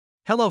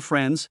Hello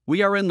friends,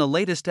 we are in the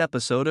latest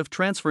episode of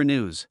Transfer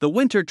News. The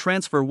winter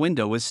transfer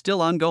window is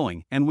still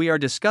ongoing, and we are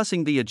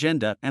discussing the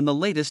agenda and the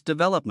latest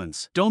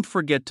developments. Don't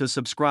forget to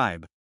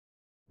subscribe.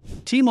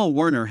 Timo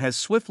Werner has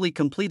swiftly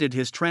completed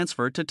his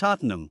transfer to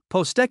Tottenham.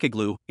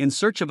 Postecoglou, in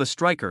search of a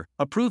striker,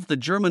 approved the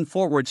German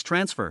forward's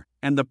transfer,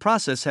 and the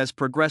process has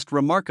progressed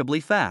remarkably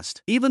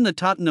fast. Even the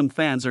Tottenham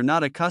fans are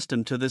not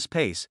accustomed to this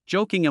pace,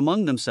 joking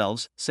among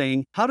themselves,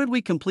 saying, "How did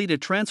we complete a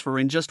transfer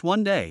in just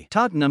one day?"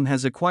 Tottenham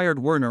has acquired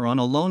Werner on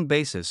a loan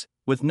basis,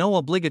 with no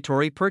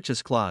obligatory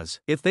purchase clause.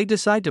 If they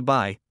decide to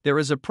buy, there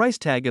is a price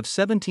tag of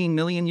 €17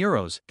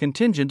 million,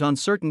 contingent on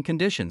certain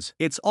conditions.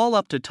 It's all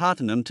up to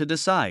Tottenham to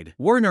decide.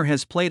 Werner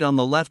has played on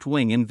the left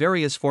wing in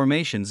various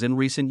formations in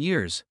recent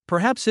years.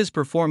 Perhaps his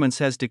performance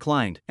has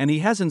declined, and he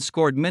hasn't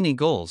scored many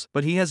goals,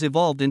 but he has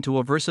evolved into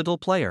a versatile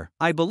player.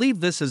 I believe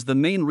this is the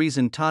main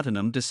reason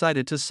Tottenham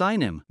decided to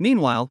sign him.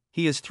 Meanwhile,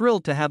 he is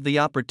thrilled to have the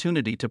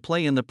opportunity to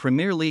play in the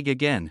Premier League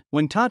again.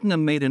 When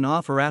Tottenham made an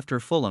offer after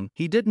Fulham,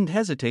 he didn't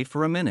hesitate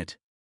for a minute.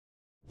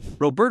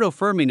 Roberto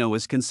Firmino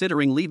is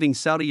considering leaving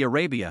Saudi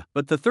Arabia,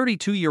 but the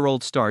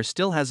 32-year-old star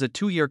still has a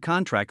 2-year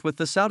contract with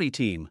the Saudi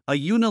team. A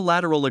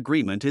unilateral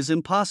agreement is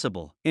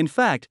impossible. In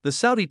fact, the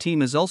Saudi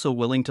team is also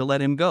willing to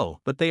let him go,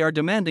 but they are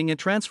demanding a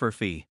transfer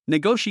fee.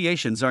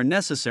 Negotiations are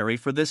necessary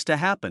for this to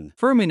happen.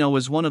 Firmino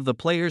is one of the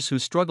players who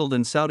struggled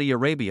in Saudi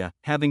Arabia,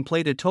 having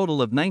played a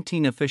total of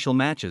 19 official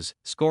matches,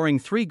 scoring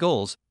 3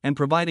 goals, and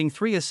providing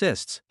 3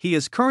 assists. He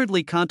is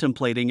currently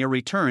contemplating a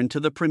return to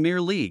the Premier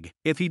League.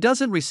 If he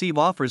doesn't receive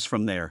offers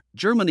from there,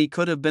 Germany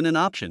could have been an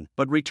option,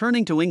 but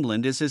returning to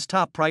England is his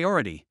top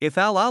priority. If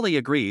Al Ahly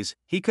agrees,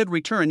 he could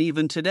return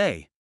even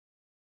today.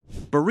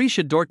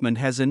 Borussia Dortmund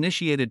has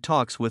initiated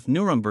talks with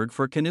Nuremberg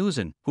for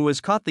Knudsen, who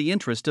has caught the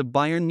interest of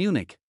Bayern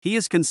Munich. He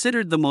is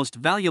considered the most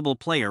valuable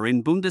player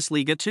in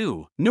Bundesliga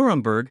 2.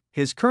 Nuremberg,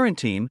 his current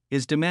team,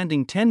 is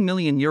demanding €10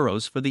 million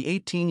for the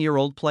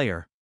 18-year-old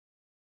player.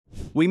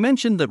 We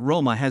mentioned that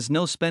Roma has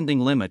no spending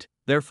limit,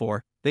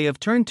 therefore, they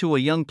have turned to a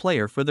young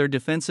player for their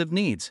defensive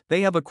needs.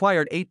 They have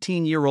acquired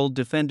 18-year-old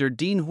defender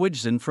Dean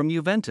Huijsen from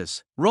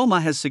Juventus.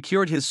 Roma has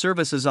secured his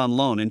services on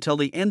loan until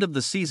the end of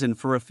the season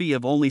for a fee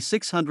of only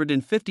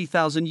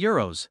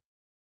 €650,000.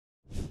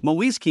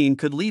 Moise Kean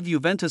could leave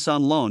Juventus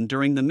on loan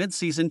during the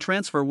mid-season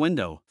transfer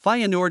window.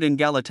 Feyenoord and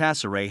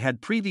Galatasaray had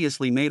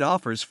previously made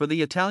offers for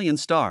the Italian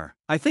star.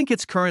 I think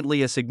it's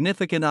currently a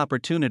significant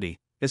opportunity,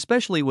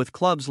 especially with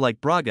clubs like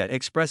Braga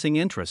expressing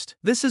interest.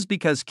 This is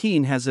because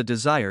Kean has a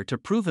desire to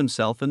prove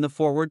himself in the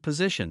forward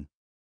position.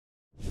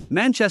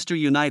 Manchester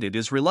United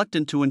is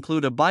reluctant to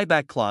include a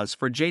buyback clause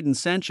for Jadon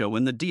Sancho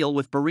in the deal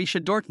with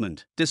Borussia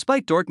Dortmund.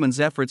 Despite Dortmund's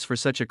efforts for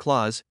such a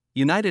clause,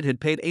 United had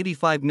paid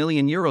 €85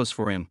 million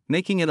for him,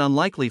 making it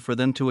unlikely for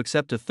them to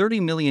accept a €30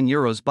 million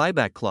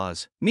buyback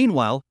clause.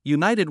 Meanwhile,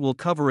 United will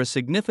cover a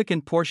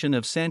significant portion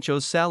of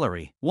Sancho's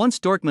salary. Once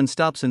Dortmund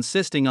stops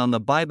insisting on the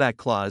buyback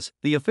clause,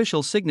 the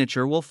official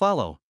signature will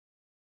follow.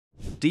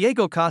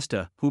 Diego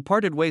Costa, who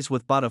parted ways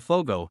with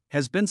Botafogo,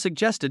 has been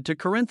suggested to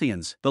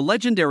Corinthians. The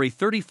legendary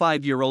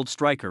 35-year-old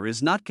striker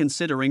is not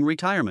considering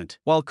retirement.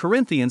 While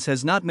Corinthians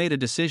has not made a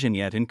decision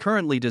yet and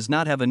currently does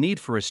not have a need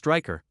for a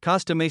striker,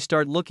 Costa may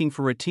start looking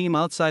for a team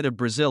outside of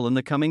Brazil in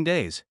the coming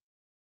days.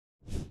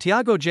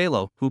 Thiago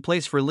Jallo, who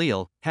plays for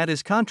Lille, had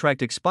his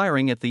contract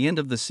expiring at the end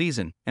of the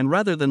season, and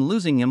rather than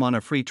losing him on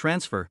a free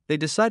transfer, they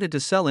decided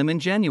to sell him in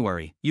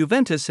January.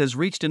 Juventus has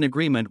reached an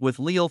agreement with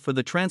Lille for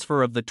the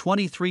transfer of the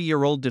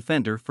 23-year-old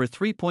defender for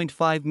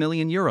 €3.5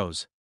 million.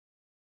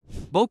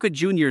 Boca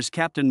Juniors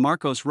captain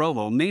Marcos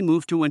Rojo may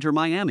move to Inter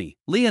Miami.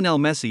 Lionel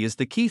Messi is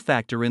the key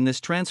factor in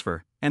this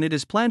transfer, and it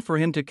is planned for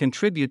him to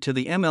contribute to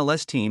the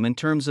MLS team in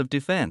terms of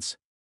defense.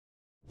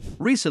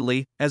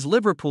 Recently, as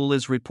Liverpool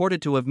is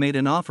reported to have made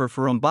an offer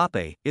for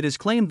Mbappe, it is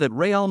claimed that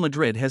Real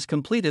Madrid has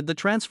completed the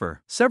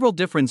transfer. Several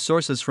different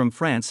sources from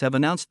France have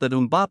announced that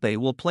Mbappe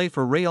will play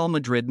for Real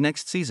Madrid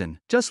next season.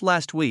 Just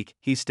last week,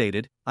 he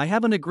stated, "I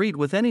haven't agreed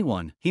with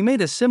anyone." He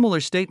made a similar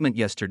statement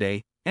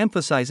yesterday,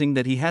 emphasizing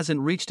that he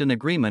hasn't reached an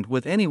agreement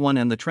with anyone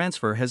and the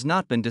transfer has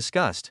not been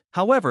discussed.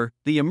 However,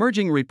 the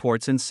emerging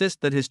reports insist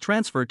that his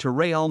transfer to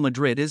Real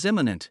Madrid is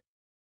imminent.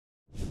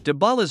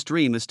 Dybala's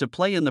dream is to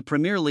play in the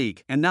Premier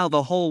League, and now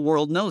the whole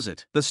world knows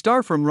it. The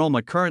star from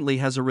Roma currently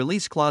has a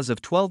release clause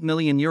of €12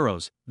 million,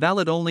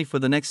 valid only for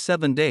the next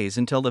 7 days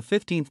until the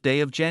 15th day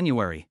of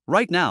January.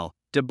 Right now,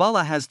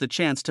 Dybala has the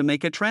chance to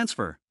make a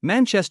transfer.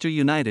 Manchester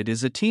United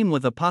is a team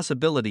with a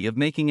possibility of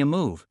making a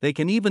move. They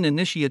can even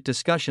initiate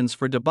discussions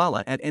for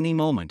Dybala at any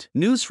moment.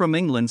 News from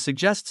England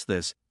suggests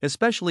this,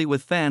 especially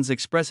with fans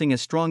expressing a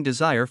strong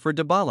desire for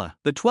Dybala.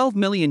 The €12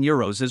 million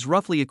is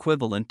roughly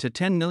equivalent to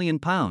 £10 million,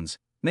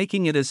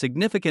 making it a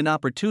significant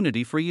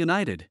opportunity for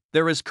United.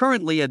 There is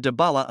currently a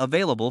Dybala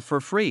available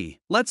for free.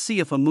 Let's see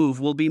if a move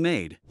will be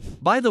made.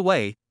 By the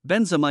way,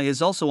 Benzema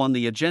is also on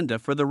the agenda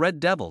for the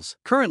Red Devils.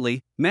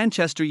 Currently,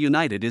 Manchester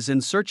United is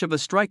in search of a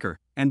striker,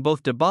 and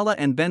both Dybala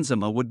and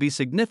Benzema would be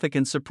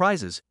significant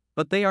surprises,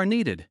 but they are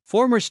needed.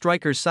 Former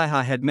striker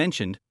Saha had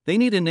mentioned, they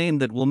need a name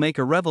that will make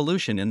a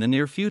revolution in the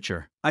near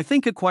future. I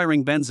think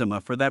acquiring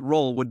Benzema for that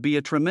role would be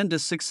a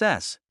tremendous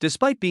success.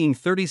 Despite being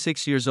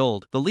 36 years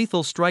old, the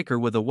lethal striker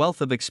with a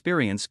wealth of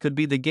experience could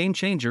be the game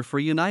changer for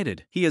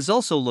United. He is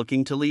also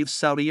looking to leave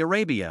Saudi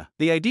Arabia.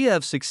 The idea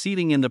of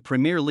succeeding in the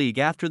Premier League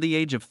after the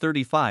age of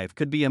 35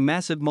 could be a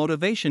massive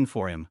motivation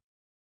for him.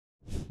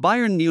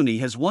 Bayern Munich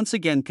has once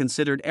again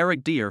considered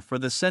Eric Dier for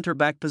the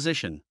centre-back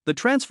position. The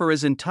transfer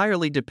is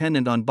entirely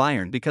dependent on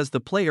Bayern because the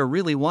player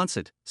really wants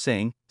it,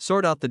 saying,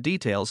 "Sort out the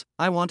details,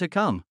 I want to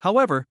come."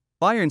 However,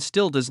 Bayern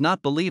still does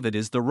not believe it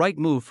is the right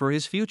move for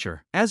his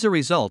future. As a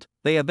result,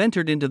 they have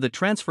entered into the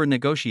transfer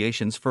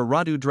negotiations for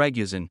Radu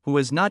Dragusin, who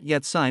has not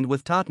yet signed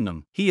with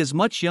Tottenham. He is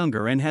much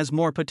younger and has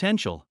more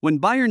potential.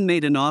 When Bayern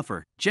made an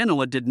offer,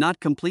 Genoa did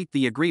not complete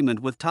the agreement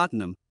with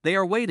Tottenham. They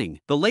are waiting.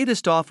 The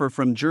latest offer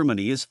from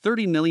Germany is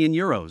 €30 million.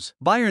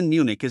 Bayern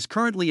Munich is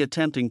currently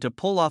attempting to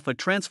pull off a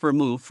transfer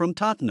move from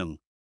Tottenham.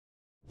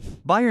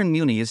 Bayern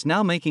Munich is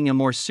now making a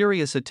more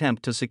serious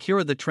attempt to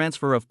secure the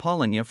transfer of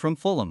Paulinho from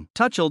Fulham.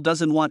 Tuchel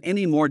doesn't want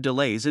any more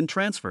delays in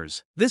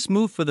transfers. This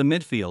move for the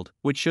midfield,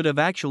 which should have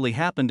actually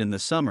happened in the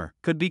summer,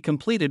 could be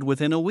completed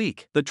within a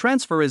week. The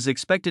transfer is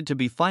expected to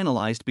be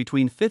finalized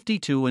between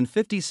 €52 and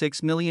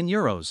 €56 million.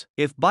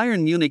 If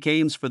Bayern Munich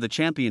aims for the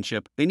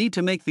championship, they need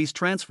to make these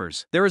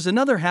transfers. There is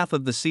another half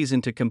of the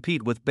season to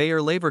compete with Bayer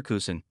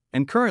Leverkusen,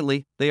 and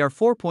currently, they are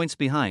 4 points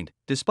behind,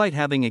 despite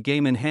having a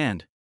game in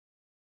hand.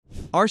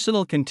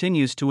 Arsenal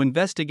continues to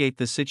investigate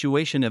the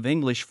situation of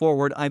English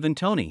forward Ivan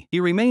Toney. He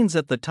remains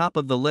at the top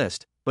of the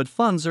list, but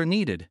funds are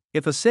needed.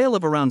 If a sale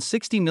of around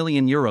 €60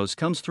 million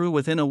comes through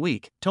within a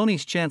week,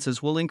 Toney's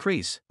chances will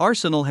increase.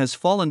 Arsenal has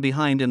fallen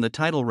behind in the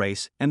title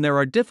race, and there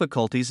are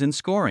difficulties in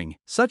scoring.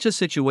 Such a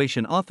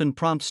situation often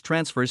prompts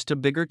transfers to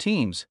bigger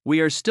teams. We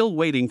are still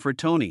waiting for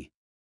Toney.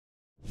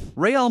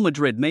 Real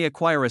Madrid may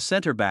acquire a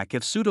centre-back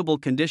if suitable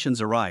conditions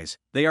arise.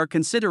 They are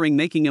considering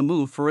making a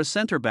move for a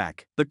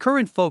centre-back. The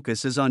current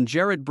focus is on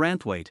Jared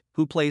Brantwaite,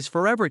 who plays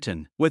for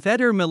Everton. With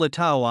Eder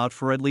Militao out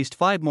for at least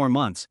 5 more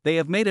months, they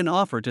have made an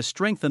offer to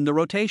strengthen the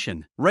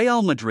rotation.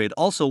 Real Madrid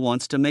also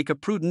wants to make a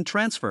prudent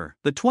transfer.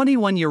 The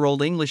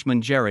 21-year-old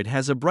Englishman Jared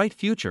has a bright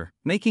future,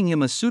 making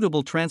him a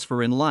suitable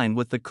transfer in line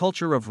with the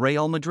culture of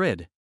Real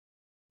Madrid.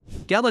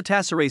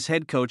 Galatasaray's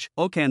head coach,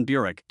 Okan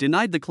Buruk,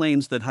 denied the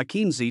claims that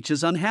Hakim Ziyech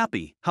is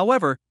unhappy.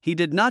 However, he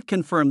did not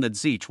confirm that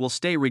Ziyech will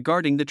stay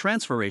regarding the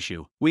transfer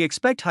issue. We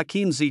expect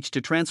Hakim Ziyech to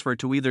transfer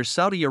to either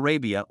Saudi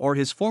Arabia or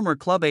his former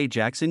club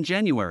Ajax in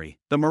January.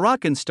 The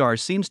Moroccan star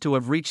seems to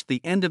have reached the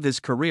end of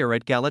his career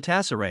at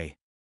Galatasaray.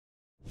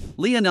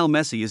 Lionel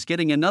Messi is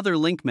getting another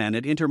linkman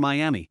at Inter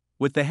Miami,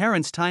 with the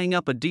Herons tying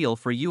up a deal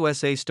for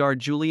USA star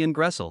Julian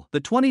Gressel.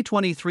 The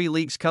 2023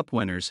 Leagues Cup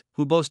winners,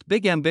 who boast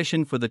big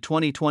ambition for the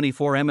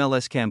 2024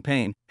 MLS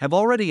campaign, have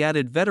already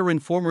added veteran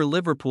former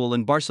Liverpool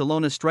and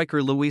Barcelona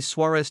striker Luis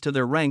Suarez to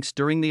their ranks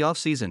during the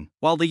offseason.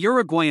 While the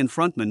Uruguayan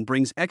frontman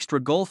brings extra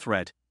goal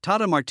threat,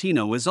 Tata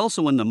Martino is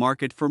also in the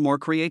market for more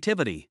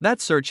creativity.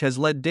 That search has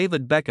led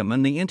David Beckham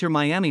and the Inter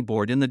Miami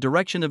board in the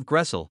direction of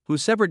Gressel, who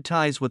severed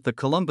ties with the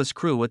Columbus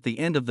Crew at the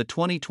end of the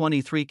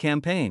 2023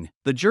 campaign.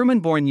 The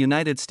German-born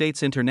United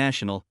States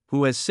international,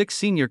 who has 6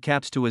 senior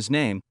caps to his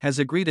name, has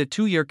agreed a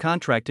 2-year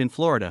contract in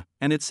Florida,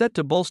 and it's set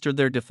to bolster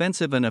their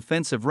defensive and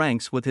offensive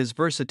ranks with his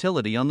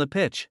versatility on the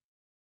pitch.